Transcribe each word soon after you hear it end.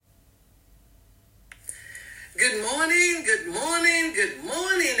Good morning, good morning, good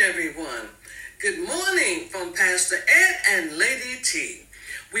morning, everyone. Good morning from Pastor Ed and Lady T.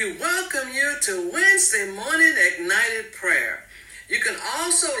 We welcome you to Wednesday morning Ignited Prayer. You can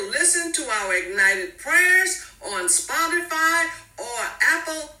also listen to our Ignited Prayers on Spotify or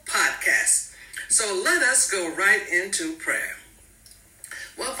Apple Podcasts. So let us go right into prayer.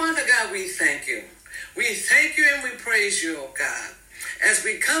 Well, Father God, we thank you. We thank you and we praise you, oh God. As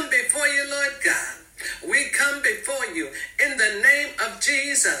we come before you, Lord God, we come before you in the name of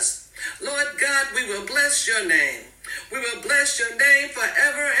Jesus. Lord God, we will bless your name. We will bless your name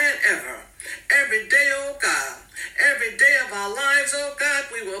forever and ever. Every day, oh God, every day of our lives, oh God,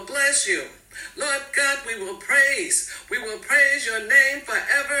 we will bless you. Lord God, we will praise your name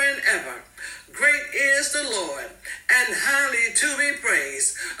forever and ever. Great is the Lord and highly to be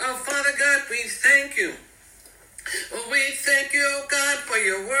praised. Oh, Father God, we thank you. We thank you, oh God, for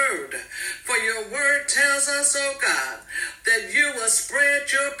your word. For your word tells us, oh God, that you will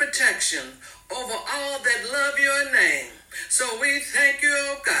spread your protection over all that love your name. So we thank you,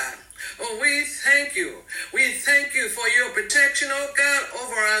 oh God. Oh, we thank you. We thank you for your protection, oh God,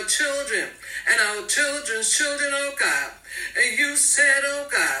 over our children and our children's children, oh God. And you said, oh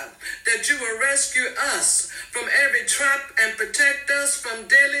God, that you will rescue us from every trap and protect us from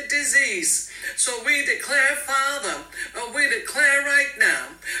deadly disease. So we declare, Father, we declare right now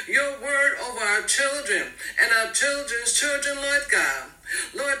your word over our children and our children's children, Lord God.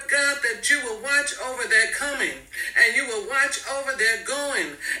 Lord God, that you will watch over their coming and you will watch over their going,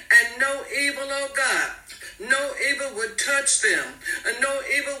 and no evil, oh God, no evil would touch them, and no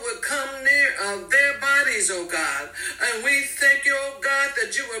evil would come near their bodies, oh God. And we thank you, oh God,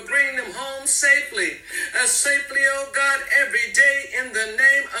 that you will bring them home safely, oh God, every day in the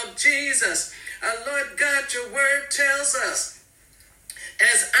name of Jesus. Lord God, your word tells us,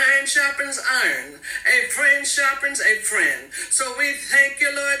 as iron sharpens iron, a friend sharpens a friend. So we thank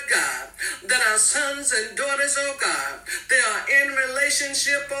you, Lord God, that our sons and daughters, oh God, they are in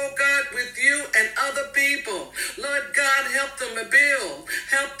relationship, oh God, with you and other people. Lord God, help them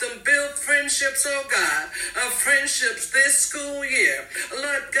build friendships, oh God, friendships this school year.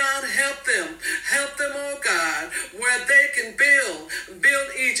 Lord God, help them, oh God, where they can build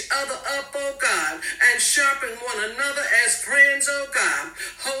each other up, oh God, and sharpen one another as friends, oh God.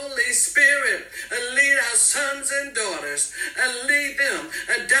 Holy Spirit, lead our sons and daughters and lead them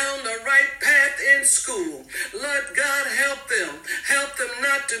down the right path in school. Lord God, help them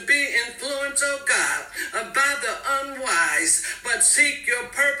not to be influenced, oh God, by the unwise, but seek your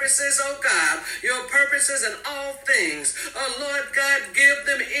purposes, oh God, your purposes in all things. Oh Lord God, give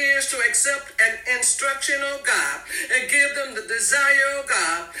them ears to accept an instruction, oh God, and give them the desire, oh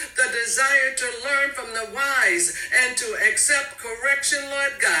God, the desire to learn from the wise and to accept correction,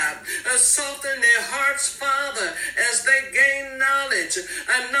 Lord God. Soften their hearts, Father, as they gain knowledge,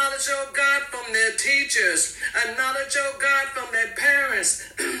 oh God, from their teachers, knowledge, oh God, from their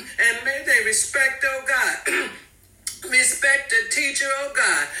parents, and may they respect, oh God, respect the teacher, oh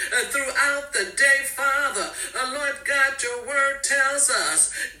God, throughout the day, Father. Lord God, your word tells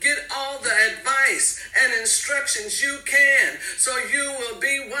us, get all the advice and instructions you can, so you will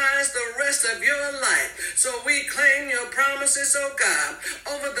be wise the rest of your life. So we claim your promises, oh God,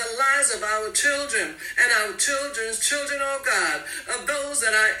 over the lives of our children and our children's children, oh God, of those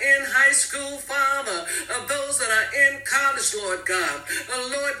that are in high school, Father, of those that are in college, Lord God.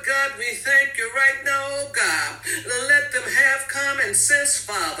 Lord God, we thank you right now, oh God. Let them have common sense,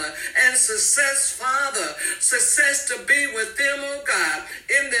 Father, and success, Father. Success to be with them, oh God,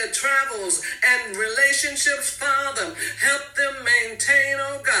 in their travels and relationships, Father. Help them maintain,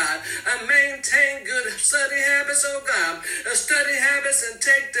 oh God, maintain good study habits, oh God. Study habits and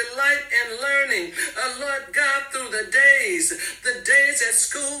take delight in learning, Lord God, through the days at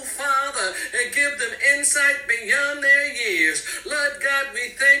school, Father, and give them insight beyond their years. Lord God, we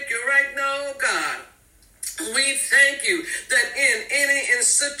thank you right now, oh God. We thank you that in any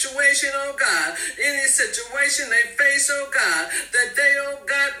situation, oh God, any situation they face, oh God, that they, oh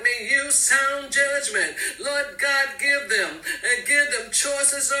God, may use sound judgment. Lord God, give them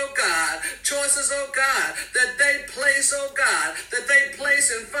choices, oh God, that they place, oh God, that they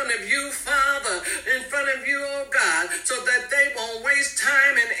place in front of you, Father, in front of you, oh God, so that they won't waste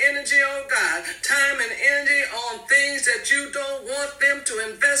time and energy, oh God, on things that you don't want them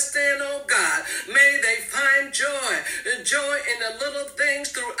to invest in, oh God. May they find joy in the little things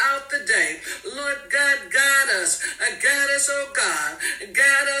throughout the day. Lord God, guide us, oh God,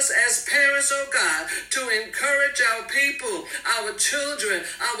 guide us as parents, oh God, to encourage our people, our children,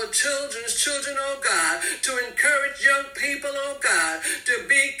 our children's children, oh God, to encourage young people, oh God, to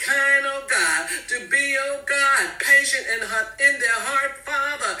be kind, oh God, to be, oh God, determination in their heart,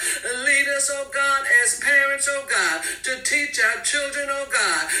 Father. Lead us, oh God, as parents, oh God, to teach our children, oh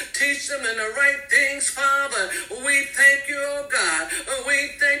God. Teach them in the right things, Father. We thank you, oh God.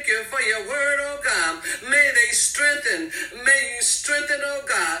 We thank you for your word, oh God. May they strengthen. May you strengthen, oh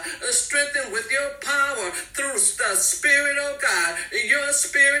God. Strengthen with your power through the Spirit, oh God. Your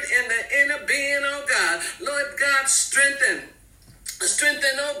Spirit in the inner being, oh God. Lord God, strengthen,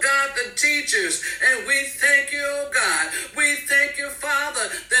 oh God, the teachers. And we thank you, oh God. We thank you, Father,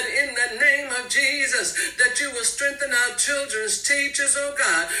 that in the name of Jesus, that you will strengthen our children's teachers, oh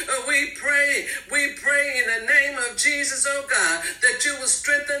God. We pray in the name of Jesus, oh God, that you will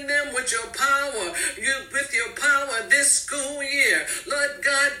strengthen them with your power, this school year. Lord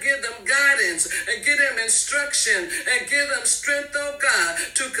God, give them guidance and give them instruction and give them strength, oh God,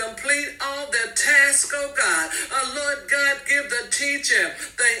 to complete all their tasks, oh God. Lord God, give the teacher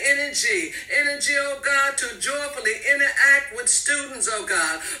the energy, oh God, to joyfully interact with students, oh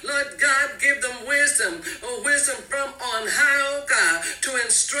God. Lord God, give them wisdom from on high, oh God, to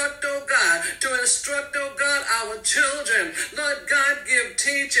instruct, oh God, our children. Lord God, give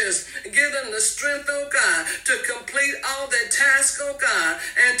teachers, give them the strength, oh God, to complete all their tasks, oh God,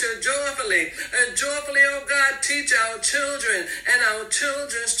 and to joyfully, oh God, teach our children and our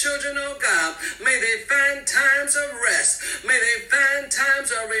children's children, oh God. May they find times of rest. May they find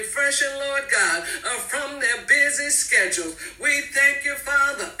times of refreshing, Lord God, from their busy schedules. We thank you,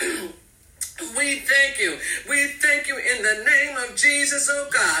 Father. We thank you. We thank you in the name of Jesus, oh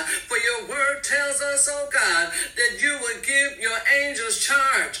God, for your word tells us, oh God, that you will give your angels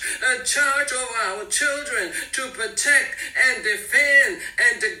charge over our children to protect and defend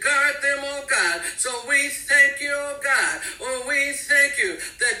and to guard them, oh God. So we thank you, oh God. Oh, we thank you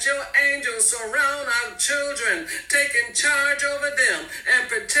that your angels surround our children, taking charge over them and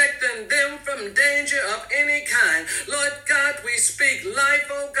protecting them from danger of any kind. Lord God, we speak life,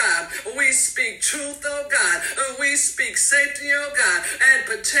 oh God. We speak truth, oh God. We speak safety, oh God, and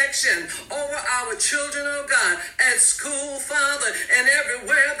protection over our children, oh God, at school, Father, and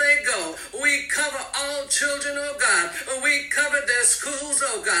everywhere they go. We cover all children, oh God. We cover their schools,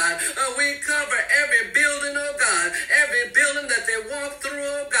 oh God. We cover every building, oh God, every building that they walk through,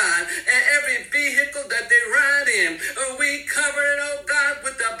 oh God, and every vehicle that they ride in. We cover it, oh God,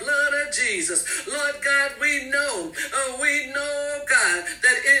 with the blood of Jesus. Lord God, we know, oh God,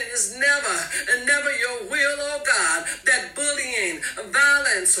 that it is never your will, oh God, that bullying,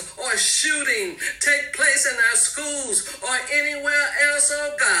 violence, or shooting take place in our schools or anywhere else,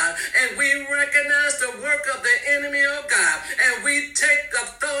 oh God. And we recognize the work of the enemy, oh God, and we take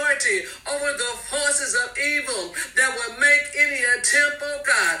authority over the forces of evil that will make any attempt, oh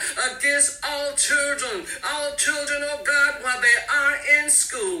God, against all children, oh God, while they are in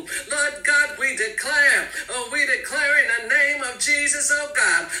school. Lord God, we declare in the name of Jesus, oh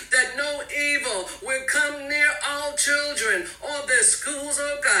God, that no evil will come near all children or their schools,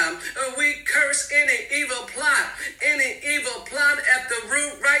 oh God. We curse any evil plot at the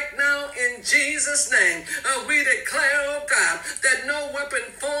root right now in Jesus' name. We declare, oh God, that no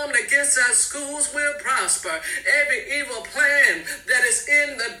weapon formed against our schools will prosper. Every evil plan that is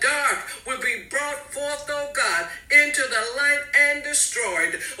in the dark will be brought forth, oh God, into the light and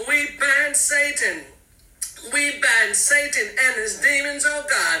destroyed. We bind Satan and his demons, oh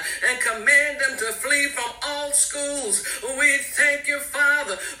God, and command them to flee from all schools. We thank you,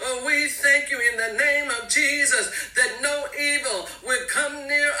 Father. We thank you in the name of Jesus that no evil will come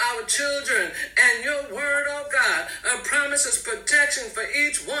near our children. And your word, oh God, promises protection for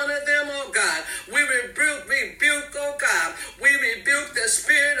each one of them, oh God. We rebuke, oh God. We rebuke the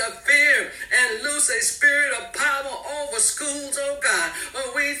spirit of fear and loose a spirit of power over schools, oh God.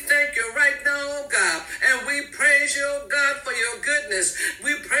 We thank you right now, oh God, and we praise you, oh God, for your goodness.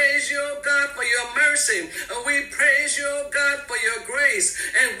 We praise you, oh God, for your mercy. We praise you, oh God, for your grace.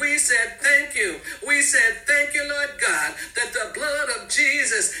 And we said thank you. We said thank you, Lord God, that the blood of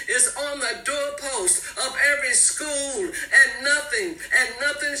Jesus is on the doorpost of every school, and nothing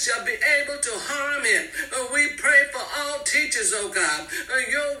shall be able to harm it. We pray for all teachers, oh God.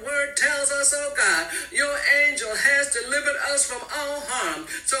 Your word tells us, oh God, your angel has delivered us from all harm.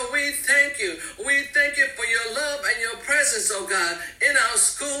 So we thank you. We thank you for your love and your presence, oh God, in our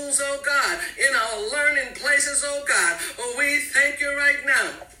schools, oh God, in our learning places, oh God. We thank you right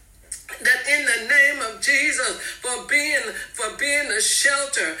now that in the name of Jesus for being the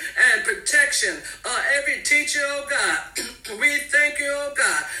shelter and protection of every teacher, oh God. We thank you, oh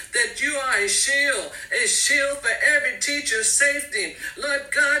God, that you are a shield for every teacher's safety. Lord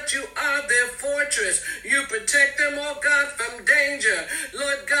God, you are their fortress. You protect them, oh God, from danger.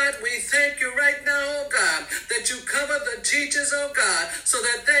 Lord God, we thank you right now, oh God, that you cover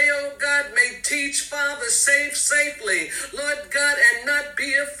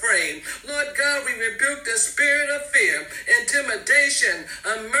fornication,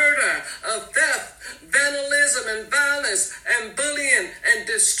 murder, theft, vandalism and violence and bullying and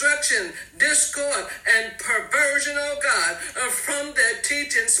destruction, discord and perversion, oh God, from their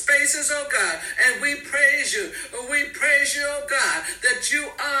teaching spaces, oh God. And we praise you, oh God, that you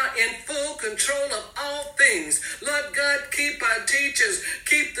are in full control of all things. Lord God, keep our teachers,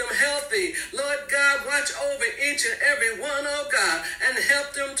 keep them healthy. Lord God, watch over each and every one, oh God, and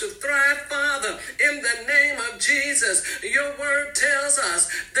help them to thrive, Father, in the name of Jesus. Your word tells us,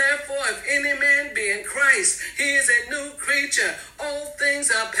 therefore, if any man be in Christ, he is a new creature. All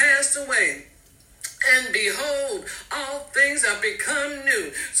things are passed away. And behold, all things are become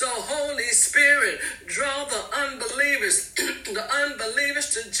new. So Holy Spirit, draw the unbelievers,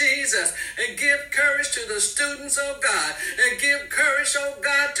 to Jesus, and give courage to the students, oh God, and give courage, oh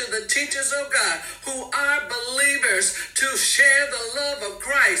God, to the teachers, oh God, who are believers, to share the love of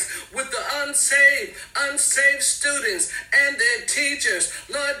Christ with the unsaved students and their teachers.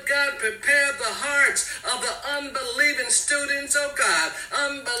 Lord God, prepare the hearts of the unbelieving students, oh God,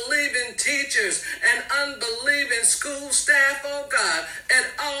 unbelieving teachers, and unbelieving school staff, oh God, at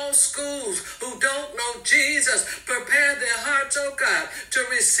all schools who don't know Jesus. Prepare their hearts, oh God, to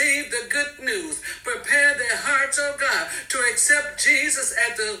receive the good news. Prepare their hearts, oh God, to accept Jesus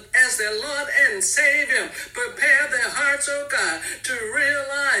as their Lord and Savior. Prepare their hearts, oh God, to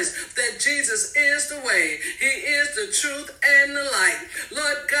realize that Jesus is the way, he is the truth and the light.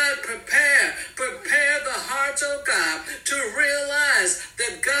 Lord God, prepare the hearts, oh God, to realize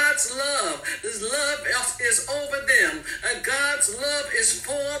that God's love is over them. God's love is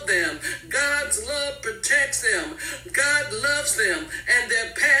for them. God's love protects them. God loves them, and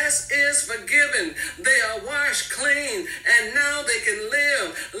their past is forgiven. They are washed clean, and now they can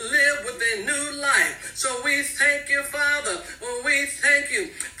live with a new life. So we thank you, Father. We thank you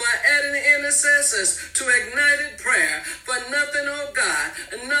for adding intercessors to ignited prayer. For nothing, oh God,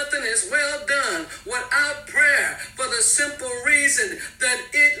 nothing is well done without prayer, for the simple reason that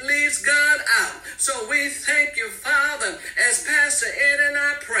it leaves God out. So we thank you, Father, as Pastor Ed and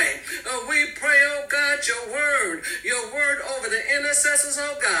I pray. We pray, oh God, your word over the intercessors,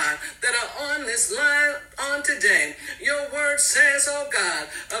 oh God, that are on this line on today. Your word says, oh God,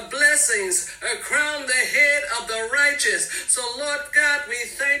 blessings crown the head of the righteous. So Lord God, we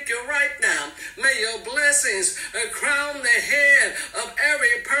thank you right now. May your blessings crown the head of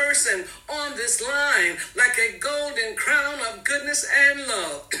every person on this line like a golden crown of goodness and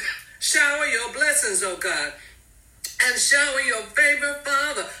love. Shower your blessings, oh God, and shower your favor,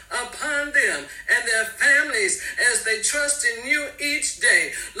 Father, upon them and their families as they trust in you each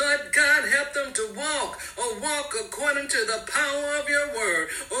day. Lord God, help them to walk according to the power of your word.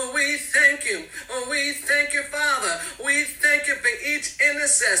 We thank you. We thank you, Father. We thank you for each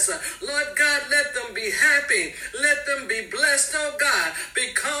intercessor. Lord God, let them be happy. Let them be blessed, oh God,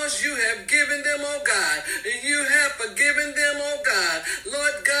 because you have given them, oh God. You have forgiven them, oh God.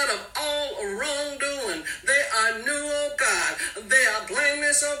 Lord God, of all wrongdoing. They are new, oh God. They are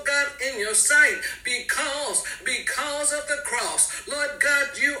blameless, oh God, in your sight because of the cross. Lord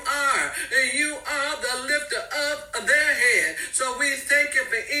God, you are the lifter of their head. So we thank you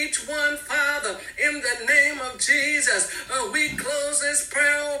for each one, Father, in the name of Jesus. We close this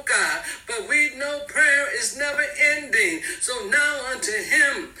prayer, oh God, but we know prayer is never ending. So now unto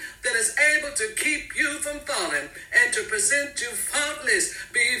him that is able to keep you from falling and to present you faultless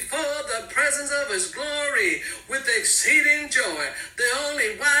before the presence of his glory with exceeding joy. The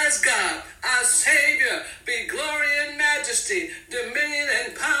only wise God, our Savior, be glory and majesty, dominion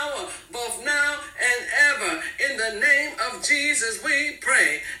and power, both now and ever. In the name of Jesus we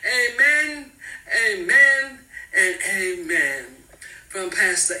pray. Amen, amen, and amen. From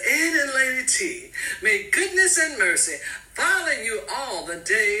Pastor Ed and Lady T, may goodness and mercy follow you all the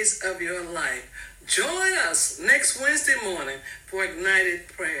days of your life. Join us next Wednesday morning for Ignited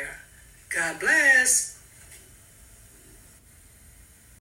Prayer. God bless.